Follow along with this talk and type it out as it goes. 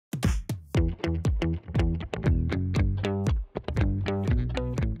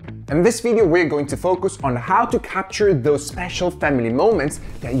In this video, we're going to focus on how to capture those special family moments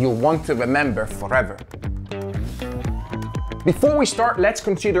that you'll want to remember forever. Before we start, let's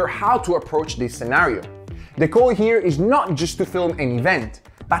consider how to approach this scenario. The goal here is not just to film an event,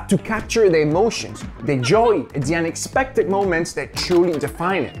 but to capture the emotions, the joy, and the unexpected moments that truly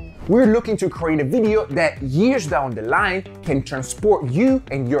define it. We're looking to create a video that years down the line can transport you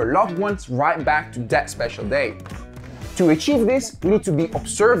and your loved ones right back to that special day. To achieve this, we need to be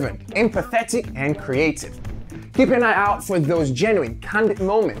observant, empathetic, and creative. Keep an eye out for those genuine, candid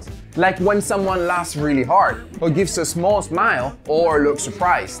moments, like when someone laughs really hard, or gives a small smile, or looks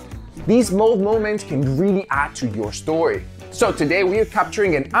surprised. These small moments can really add to your story. So today we are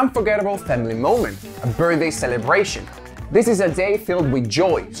capturing an unforgettable family moment, a birthday celebration. This is a day filled with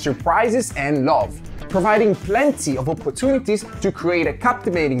joy, surprises, and love, providing plenty of opportunities to create a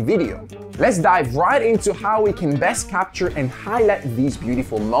captivating video. Let's dive right into how we can best capture and highlight these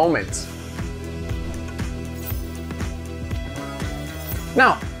beautiful moments.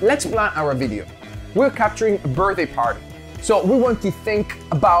 Now, let's plan our video. We're capturing a birthday party, so we want to think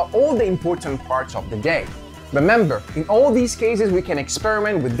about all the important parts of the day. Remember, in all these cases, we can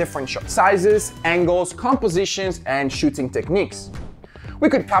experiment with different shot sizes, angles, compositions, and shooting techniques. We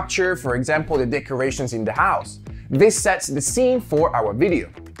could capture, for example, the decorations in the house. This sets the scene for our video.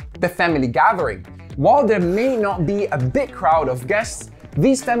 The family gathering. While there may not be a big crowd of guests,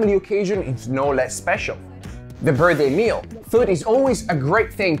 this family occasion is no less special. The birthday meal. Food is always a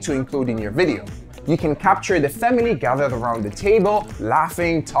great thing to include in your video. You can capture the family gathered around the table,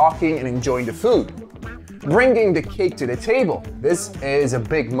 laughing, talking, and enjoying the food. Bringing the cake to the table. This is a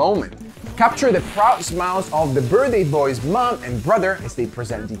big moment. Capture the proud smiles of the birthday boy's mom and brother as they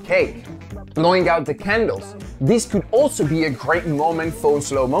present the cake. Blowing out the candles. This could also be a great moment for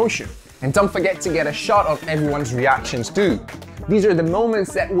slow motion. And don't forget to get a shot of everyone's reactions too. These are the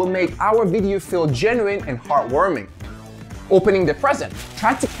moments that will make our video feel genuine and heartwarming. Opening the present.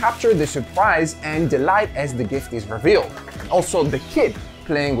 Try to capture the surprise and delight as the gift is revealed. Also the kid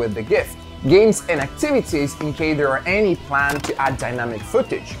playing with the gift. Games and activities in case there are any planned to add dynamic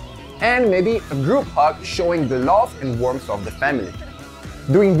footage. And maybe a group hug showing the love and warmth of the family.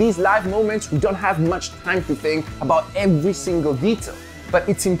 During these live moments, we don't have much time to think about every single detail, but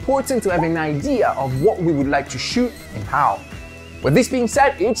it's important to have an idea of what we would like to shoot and how. With this being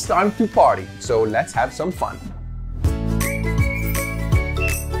said, it's time to party, so let's have some fun.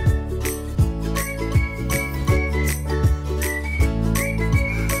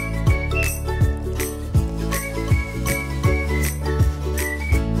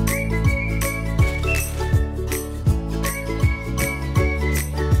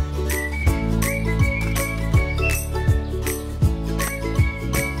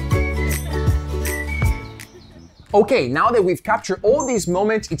 Okay, now that we've captured all these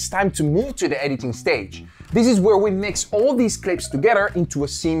moments, it's time to move to the editing stage. This is where we mix all these clips together into a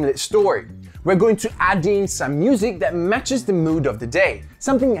seamless story. We're going to add in some music that matches the mood of the day.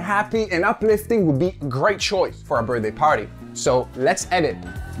 Something happy and uplifting would be a great choice for a birthday party. So let's edit.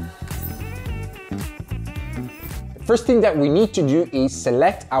 The first thing that we need to do is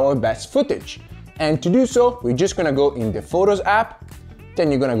select our best footage. And to do so, we're just gonna go in the Photos app,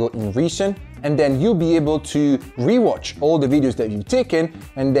 then you're gonna go in Recent, and then you'll be able to rewatch all the videos that you've taken,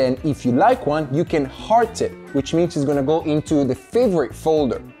 and then if you like one, you can heart it, which means it's gonna go into the favorite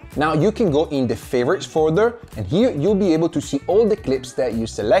folder. Now you can go in the favorites folder, and here you'll be able to see all the clips that you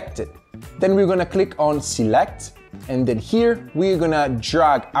selected. Then we're gonna click on Select, and then here we're gonna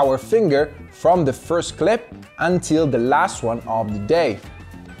drag our finger from the first clip until the last one of the day.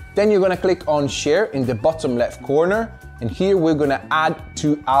 Then you're gonna click on Share in the bottom left corner, and here we're gonna add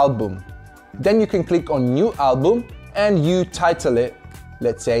to album. Then you can click on New Album and you title it,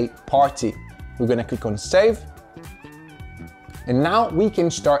 let's say, Party. We're gonna click on Save. And now we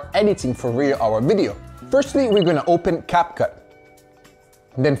can start editing for real our video. Firstly, we're gonna open CapCut.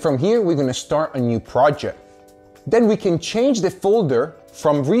 And then from here, we're gonna start a new project. Then we can change the folder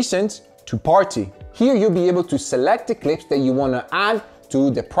from Recent to Party. Here you'll be able to select the clips that you wanna add to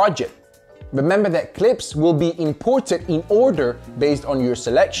the project. Remember that clips will be imported in order based on your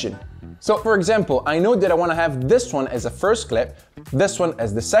selection. So for example, I know that I want to have this one as a first clip, this one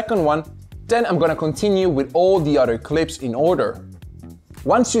as the second one, then I'm going to continue with all the other clips in order.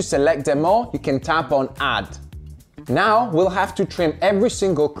 Once you select them all, you can tap on Add. Now we'll have to trim every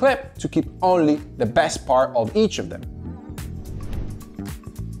single clip to keep only the best part of each of them.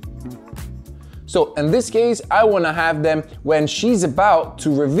 So in this case, I want to have them when she's about to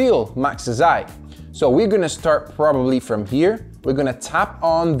reveal Max's eye. So we're going to start probably from here. We're gonna tap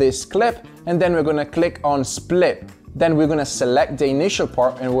on this clip and then we're gonna click on split. Then we're gonna select the initial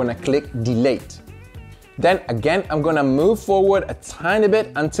part and we're gonna click delete. Then again, I'm gonna move forward a tiny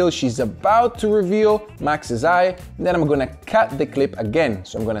bit until she's about to reveal Max's eye. Then I'm gonna cut the clip again.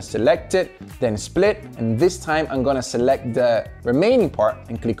 So I'm gonna select it, then split, and this time I'm gonna select the remaining part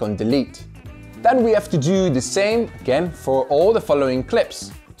and click on delete. Then we have to do the same again for all the following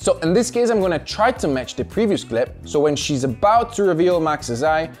clips. So in this case, I'm gonna try to match the previous clip. So when she's about to reveal Max's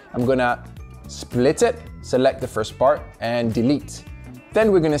eye, I'm gonna split it, select the first part, and delete.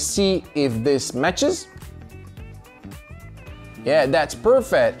 Then we're gonna see if this matches. Yeah, that's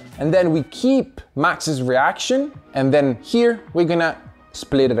perfect. And then we keep Max's reaction, and then here we're gonna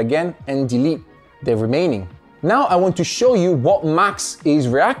split it again and delete the remaining. Now I want to show you what Max is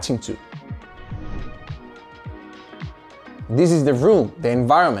reacting to. This is the room, the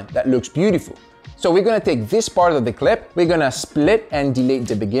environment that looks beautiful. So we're gonna take this part of the clip, we're gonna split and delete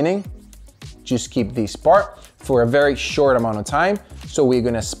the beginning. Just keep this part for a very short amount of time. So we're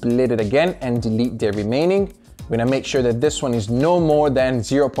gonna split it again and delete the remaining. We're gonna make sure that this one is no more than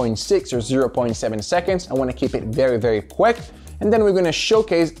 0.6 or 0.7 seconds. I wanna keep it very, very quick. And then we're gonna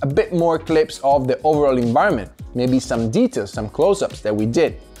showcase a bit more clips of the overall environment, maybe some details, some close-ups that we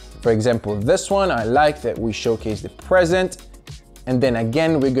did. For example, this one, I like that we showcase the present. And then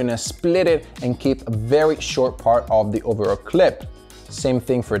again, we're gonna split it and keep a very short part of the overall clip. Same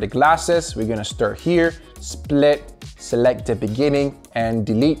thing for the glasses. We're gonna start here, split, select the beginning and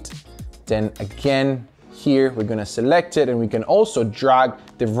delete. Then again, here we're gonna select it and we can also drag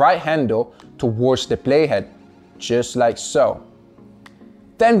the right handle towards the playhead, just like so.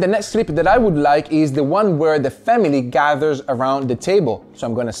 Then the next clip that I would like is the one where the family gathers around the table. So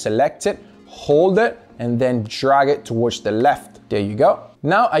I'm gonna select it, hold it, and then drag it towards the left. There you go.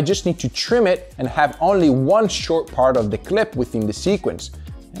 Now I just need to trim it and have only one short part of the clip within the sequence.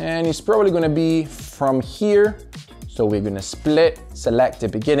 And it's probably gonna be from here. So we're gonna split, select the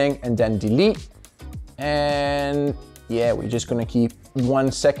beginning, and then delete. And yeah, we're just gonna keep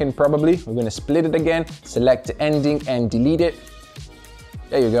 1 second probably. We're gonna split it again, select the ending and delete it.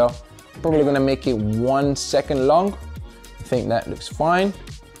 There you go. Probably gonna make it 1 second long. I think that looks fine.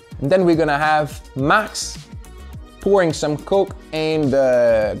 And then we're gonna have Max pouring some Coke in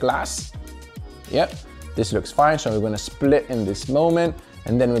the glass. Yep, this looks fine. So we're gonna split in this moment.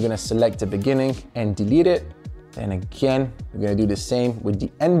 And then we're gonna select the beginning and delete it. Then again, we're gonna do the same with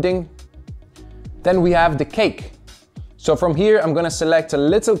the ending. Then we have the cake. So from here, I'm gonna select a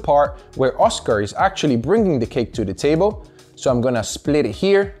little part where Oscar is actually bringing the cake to the table. So I'm gonna split it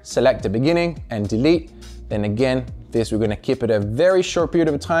here, select the beginning and delete. Then again, this we're gonna keep it a very short period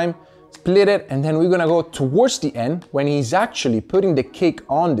of time, split it, and then we're gonna go towards the end when he's actually putting the cake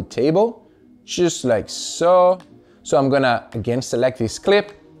on the table, just like so. So I'm gonna again select this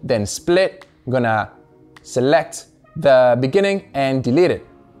clip, then split, I'm gonna select the beginning and delete it.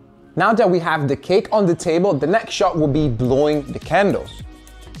 Now that we have the cake on the table, the next shot will be blowing the candles.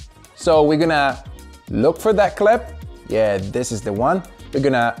 So we're gonna look for that clip. Yeah, this is the one. We're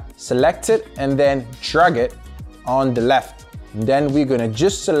gonna select it and then drag it on the left. And then we're gonna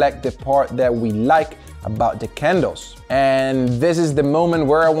just select the part that we like about the candles. And this is the moment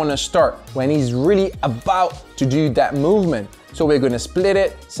where I wanna start, when he's really about to do that movement. So we're gonna split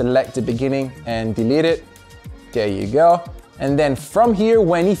it, select the beginning and delete it. There you go. And then from here,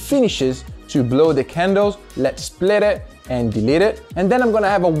 when he finishes to blow the candles, let's split it and delete it. And then I'm gonna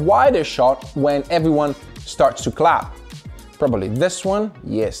have a wider shot when everyone starts to clap. Probably this one.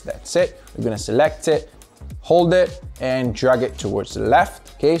 Yes, that's it. We're gonna select it, hold it, and drag it towards the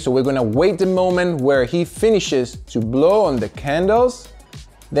left. Okay, so we're gonna wait the moment where he finishes to blow on the candles.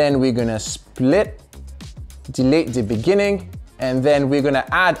 Then we're gonna split, delete the beginning, and then we're gonna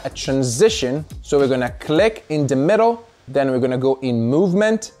add a transition. So we're gonna click in the middle, then we're gonna go in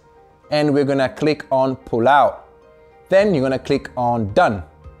movement, and we're gonna click on pull out. Then you're gonna click on done.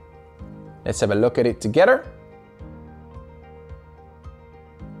 Let's have a look at it together.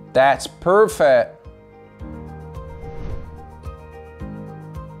 That's perfect.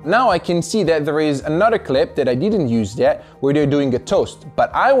 Now I can see that there is another clip that I didn't use yet where they're doing a toast,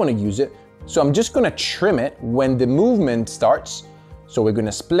 but I want to use it. So I'm just gonna trim it when the movement starts. So we're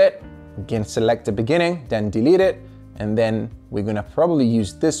gonna split, again select the beginning, then delete it. And then we're gonna probably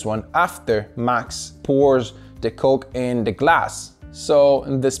use this one after Max pours the Coke in the glass. So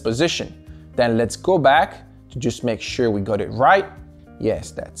in this position, then let's go back to just make sure we got it right.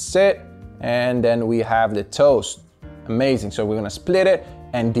 Yes, that's it. And then we have the toast. Amazing. So we're gonna split it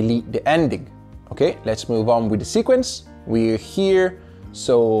and delete the ending. Okay, let's move on with the sequence. We're here.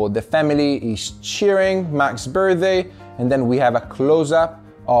 So the family is cheering Max's birthday. And then we have a close-up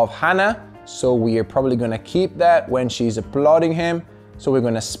of Hannah So we are probably gonna keep that when she's applauding him. So we're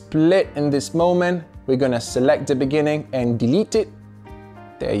gonna split in this moment. We're gonna select the beginning and delete it.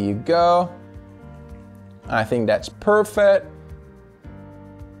 There you go. I think that's perfect.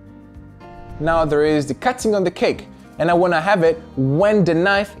 Now there is the cutting on the cake, and I wanna have it when the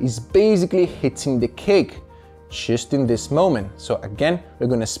knife is basically hitting the cake, just in this moment. So again, we're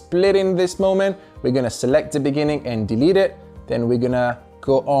gonna split in this moment. We're gonna select the beginning and delete it. Then we're gonna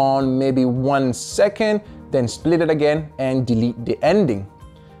go on maybe 1 second, then split it again and delete the ending.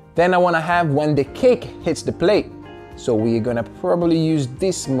 Then I wanna have when the cake hits the plate. So we're gonna probably use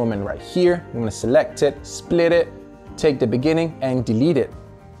this moment right here. I'm gonna select it, split it, take the beginning and delete it.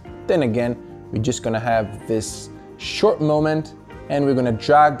 Then again, we're just gonna have this short moment and we're gonna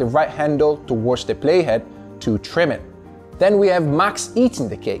drag the right handle towards the playhead to trim it. Then we have Max eating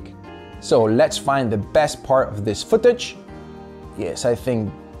the cake. So let's find the best part of this footage. Yes, I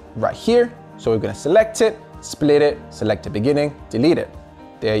think right here. So we're gonna select it, split it, select the beginning, delete it.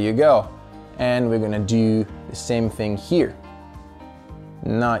 There you go. And we're gonna do the same thing here.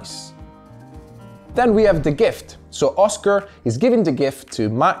 Nice. Then we have the gift. So Oscar is giving the gift to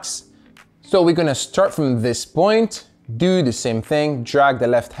Max. So we're gonna start from this point, do the same thing, drag the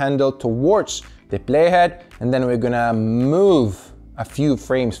left handle towards the playhead, and then we're gonna move a few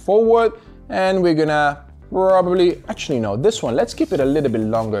frames forward, and we're gonna probably, actually no, this one, let's keep it a little bit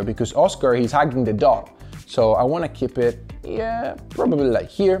longer because Oscar, he's hugging the dog. So I wanna keep it, yeah, probably like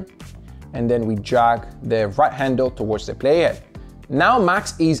here. And then we drag the right handle towards the playhead. Now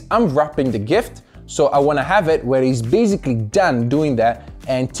Max is unwrapping the gift. So I wanna have it where he's basically done doing that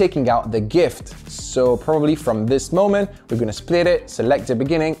and taking out the gift. So probably from this moment, we're gonna split it, select the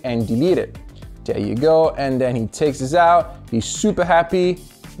beginning and delete it. There you go, and then he takes this out. He's super happy,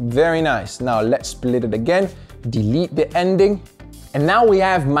 very nice. Now let's split it again, delete the ending. And now we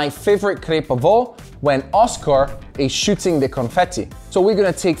have my favorite clip of all, when Oscar is shooting the confetti. So we're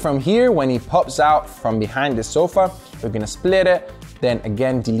gonna take from here when he pops out from behind the sofa, we're gonna split it, then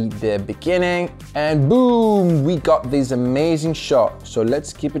again delete the beginning, and boom, we got this amazing shot. So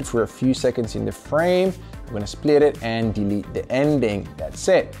let's keep it for a few seconds in the frame. We're gonna split it and delete the ending, that's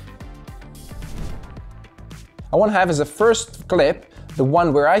it. I wanna have as a first clip, the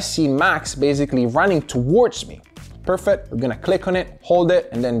one where I see Max basically running towards me. Perfect, we're gonna click on it, hold it,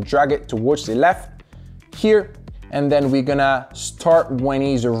 and then drag it towards the left here. And then we're gonna start when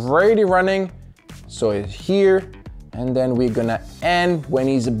he's already running. So it's here, and then we're gonna end when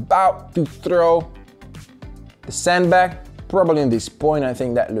he's about to throw the sandbag. Probably in this point, I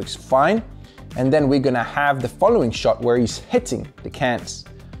think that looks fine. And then we're gonna have the following shot where he's hitting the cans.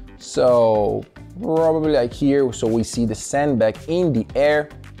 So probably like here, so we see the sandbag in the air.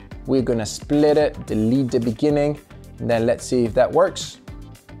 We're gonna split it, delete the beginning, and then let's see if that works.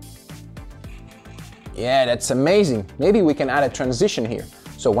 Yeah, that's amazing. Maybe we can add a transition here.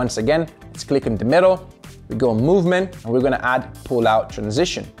 So once again, let's click in the middle, we go movement, and we're gonna add pull out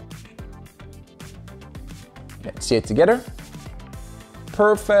transition. Let's see it together.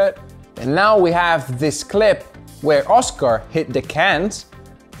 Perfect. And now we have this clip where Oscar hit the cans,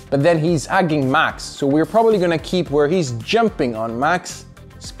 but then he's hugging Max. So we're probably gonna keep where he's jumping on Max,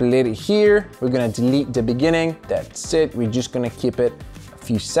 split it here. We're gonna delete the beginning. That's it. We're just gonna keep it a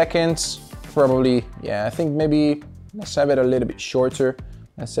few seconds. Probably, yeah, I think maybe let's have it a little bit shorter.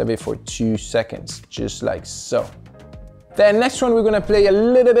 Let's have it for 2 seconds, just like so. Then next one, we're gonna play a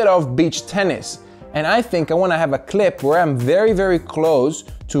little bit of beach tennis. And I think I wanna have a clip where I'm very, very close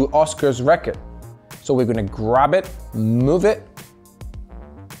to Oscar's racket. So we're gonna grab it, move it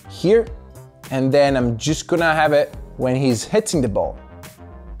here, and then I'm just gonna have it when he's hitting the ball.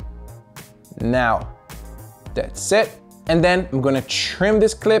 Now, that's it. And then I'm gonna trim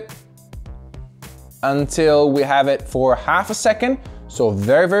this clip until we have it for half a second. So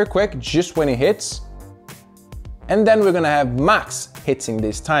very, very quick, just when it hits. And then we're gonna have Max hitting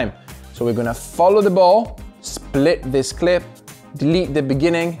this time. So we're gonna follow the ball, split this clip, delete the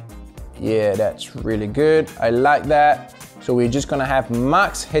beginning. Yeah, that's really good. I like that. So we're just gonna have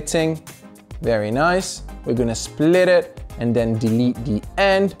Max hitting. Very nice. We're gonna split it and then delete the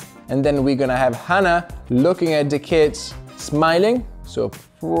end. And then we're gonna have Hannah looking at the kids, smiling. So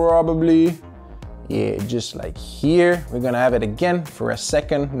probably, yeah, just like here. We're gonna have it again for a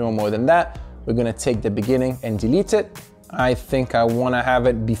second, no more than that. We're gonna take the beginning and delete it. I think I wanna have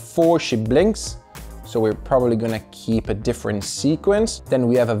it before she blinks. So we're probably gonna keep a different sequence. Then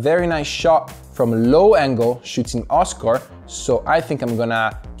we have a very nice shot from low angle shooting Oscar. So I think I'm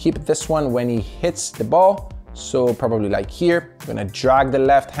gonna keep this one when he hits the ball. So probably like here, I'm gonna drag the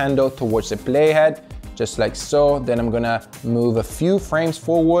left handle towards the playhead, just like so. Then I'm gonna move a few frames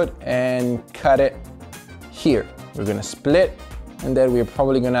forward and cut it here. We're gonna split, and then we're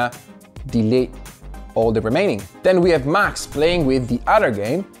probably gonna delete all the remaining. Then we have Max playing with the other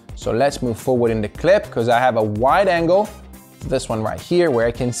game. So let's move forward in the clip because I have a wide angle, this one right here, where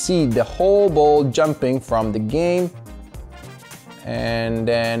I can see the whole ball jumping from the game. And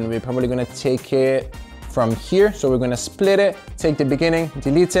then we're probably gonna take it from here. So we're gonna split it, take the beginning,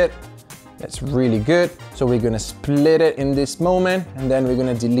 delete it. That's really good. So we're gonna split it in this moment, and then we're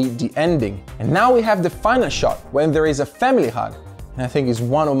gonna delete the ending. And now we have the final shot when there is a family hug. And I think it's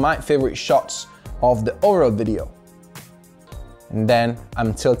one of my favorite shots of the overall video. And then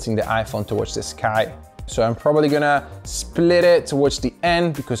I'm tilting the iPhone towards the sky. So I'm probably gonna split it towards the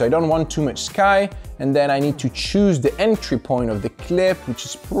end because I don't want too much sky. And then I need to choose the entry point of the clip, which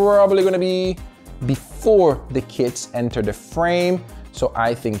is probably gonna be before the kids enter the frame. So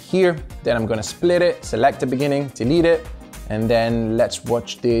I think here, then I'm gonna split it, select the beginning, delete it, and then let's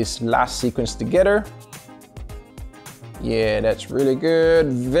watch this last sequence together. Yeah, that's really good.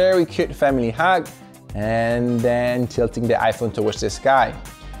 Very cute family hug. And then tilting the iPhone towards the sky.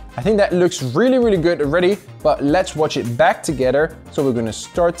 I think that looks really, really good already, but let's watch it back together. So we're gonna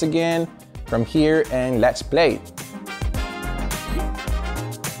start again from here and let's play it.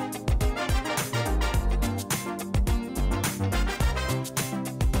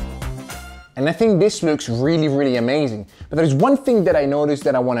 And I think this looks really, really amazing. But there's one thing that I noticed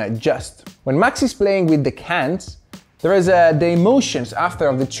that I wanna adjust. When Max is playing with the cans, there is the emotions after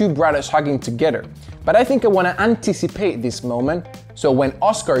of the two brothers hugging together. But I think I wanna anticipate this moment. So when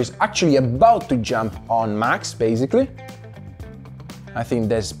Oscar is actually about to jump on Max, basically, I think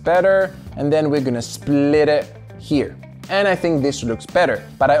that's better. And then we're gonna split it here. And I think this looks better.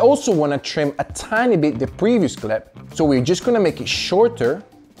 But I also wanna trim a tiny bit the previous clip. So we're just gonna make it shorter,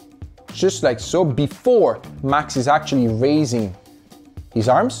 just like so, before Max is actually raising his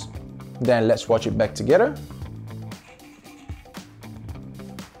arms. Then let's watch it back together.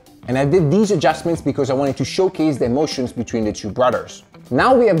 And I did these adjustments because I wanted to showcase the emotions between the two brothers.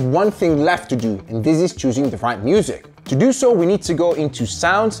 Now we have one thing left to do, and this is choosing the right music. To do so, we need to go into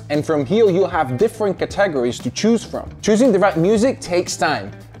sounds, and from here you'll have different categories to choose from. Choosing the right music takes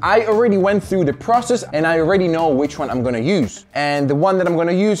time. I already went through the process and I already know which one I'm gonna use. And the one that I'm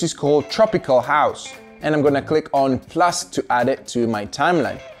gonna use is called Tropical House. And I'm gonna click on plus to add it to my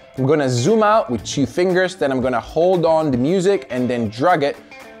timeline. I'm gonna zoom out with 2 fingers, then I'm gonna hold on the music and then drag it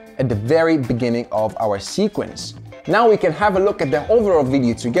at the very beginning of our sequence. Now we can have a look at the overall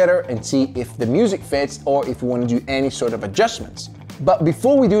video together and see if the music fits or if we want to do any sort of adjustments. But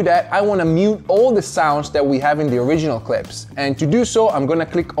before we do that, I want to mute all the sounds that we have in the original clips. And to do so, I'm going to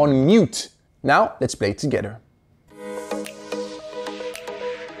click on mute. Now let's play it together.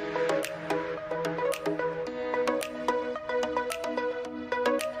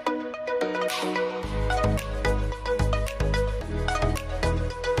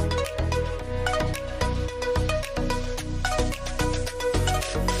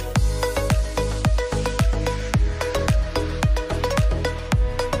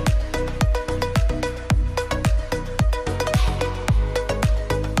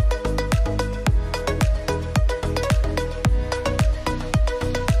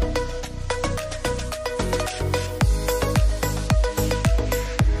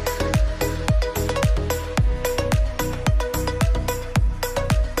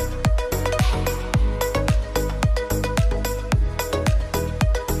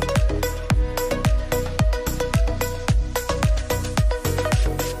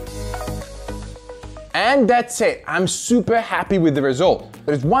 And that's it. I'm super happy with the result.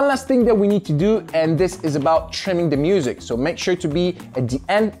 There's one last thing that we need to do, and this is about trimming the music. So make sure to be at the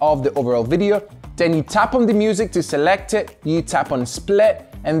end of the overall video. Then you tap on the music to select it, you tap on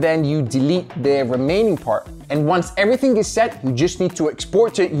split, and then you delete the remaining part. And once everything is set, you just need to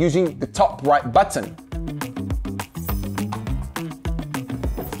export it using the top right button.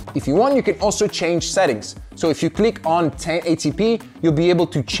 If you want, you can also change settings. So if you click on 1080p, you'll be able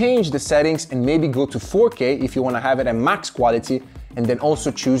to change the settings and maybe go to 4K if you want to have it at max quality, and then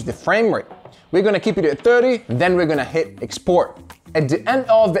also choose the frame rate. We're going to keep it at 30, then we're going to hit export. At the end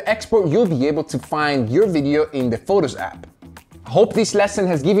of the export, you'll be able to find your video in the Photos app. I hope this lesson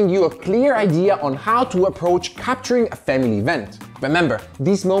has given you a clear idea on how to approach capturing a family event. Remember,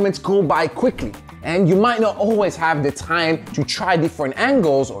 these moments go by quickly, and you might not always have the time to try different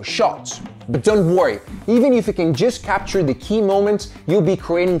angles or shots. But don't worry, even if you can just capture the key moments, you'll be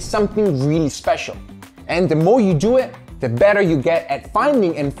creating something really special. And the more you do it, the better you get at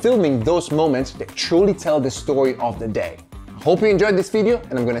finding and filming those moments that truly tell the story of the day. I hope you enjoyed this video,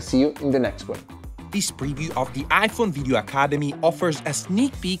 and I'm gonna see you in the next one. This preview of the iPhone Video Academy offers a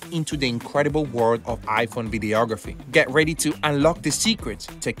sneak peek into the incredible world of iPhone videography. Get ready to unlock the secrets,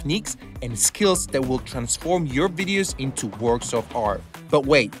 techniques, and skills that will transform your videos into works of art. But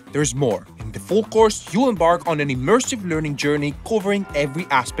wait, there's more. In the full course, you embark on an immersive learning journey covering every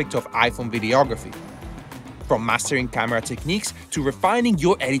aspect of iPhone videography. From mastering camera techniques to refining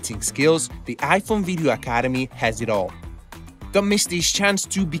your editing skills, the iPhone Video Academy has it all. Don't miss this chance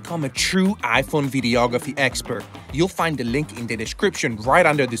to become a true iPhone videography expert. You'll find the link in the description right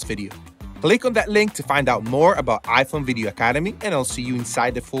under this video. Click on that link to find out more about iPhone Video Academy, and I'll see you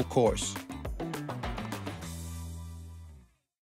inside the full course.